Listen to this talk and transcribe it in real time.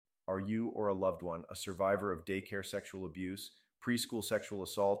Are you or a loved one a survivor of daycare sexual abuse, preschool sexual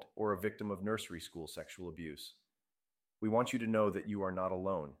assault, or a victim of nursery school sexual abuse? We want you to know that you are not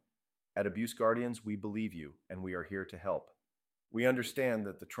alone. At Abuse Guardians, we believe you, and we are here to help. We understand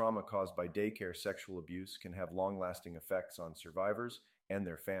that the trauma caused by daycare sexual abuse can have long-lasting effects on survivors and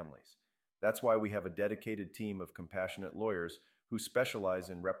their families. That's why we have a dedicated team of compassionate lawyers who specialize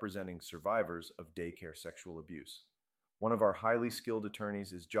in representing survivors of daycare sexual abuse. One of our highly skilled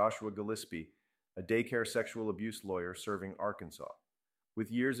attorneys is Joshua Gillispie, a daycare sexual abuse lawyer serving Arkansas. With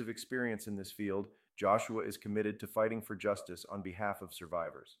years of experience in this field, Joshua is committed to fighting for justice on behalf of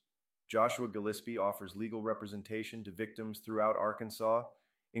survivors. Joshua Gillispie offers legal representation to victims throughout Arkansas,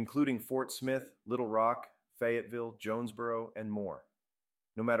 including Fort Smith, Little Rock, Fayetteville, Jonesboro, and more.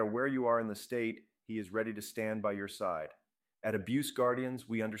 No matter where you are in the state, he is ready to stand by your side. At Abuse Guardians,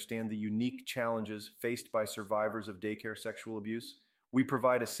 we understand the unique challenges faced by survivors of daycare sexual abuse. We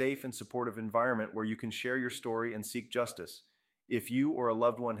provide a safe and supportive environment where you can share your story and seek justice. If you or a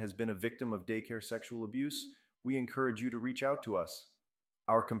loved one has been a victim of daycare sexual abuse, we encourage you to reach out to us.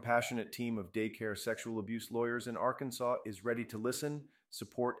 Our compassionate team of daycare sexual abuse lawyers in Arkansas is ready to listen,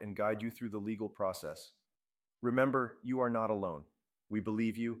 support, and guide you through the legal process. Remember, you are not alone. We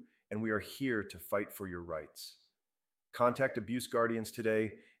believe you, and we are here to fight for your rights. Contact Abuse Guardians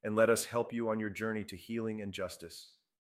today and let us help you on your journey to healing and justice.